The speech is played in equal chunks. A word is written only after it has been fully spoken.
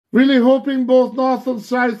Really hoping both North and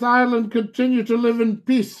South Ireland continue to live in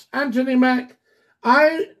peace. Anthony Mack,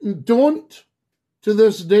 I don't, to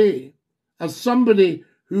this day, as somebody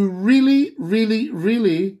who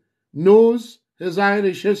really knows his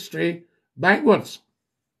Irish history backwards.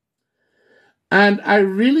 And I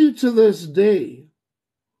really, to this day,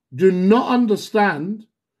 do not understand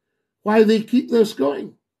why they keep this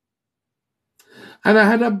going. And I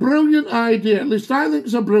had a brilliant idea, at least I think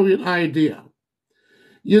it's a brilliant idea.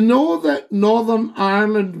 You know that Northern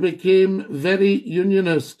Ireland became very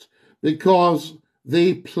unionist because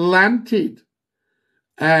they planted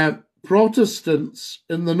Protestants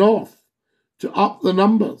in the north to up the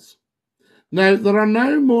numbers. Now, there are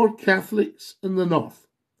now more Catholics in the north.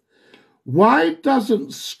 Why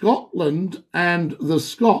doesn't Scotland and the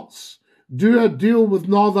Scots do a deal with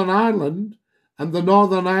Northern Ireland and the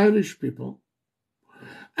Northern Irish people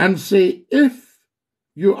and say, if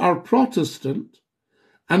you are Protestant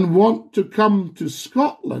and want to come to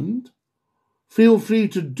Scotland, feel free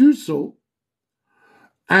to do so,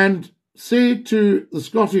 and say to the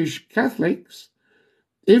Scottish Catholics,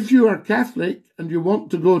 if you are Catholic and you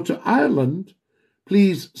want to go to Ireland,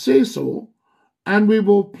 please say so, and we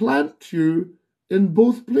will plant you in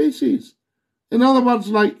both places. In other words,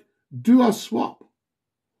 like, do a swap.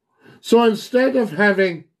 So instead of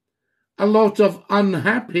having a lot of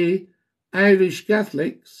unhappy Irish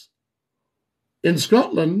Catholics in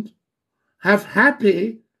Scotland, have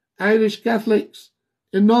happy Irish Catholics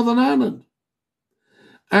in Northern Ireland.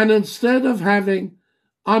 And instead of having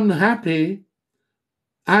unhappy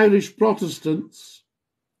Irish Protestants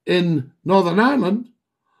in Northern Ireland,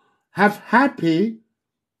 have happy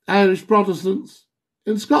Irish Protestants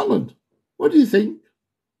in Scotland. What do you think?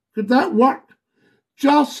 Could that work?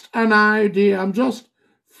 Just an idea. I'm just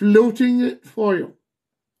floating it for you.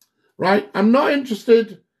 Right? I'm not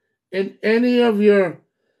interested in any of your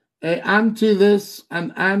anti-this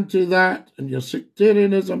and anti-that and your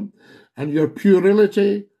sectarianism and your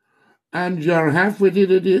puerility and your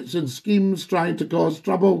half-witted idiots and schemes trying to cause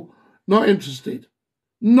trouble. Not interested.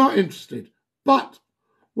 Not interested. But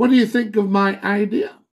what do you think of my idea?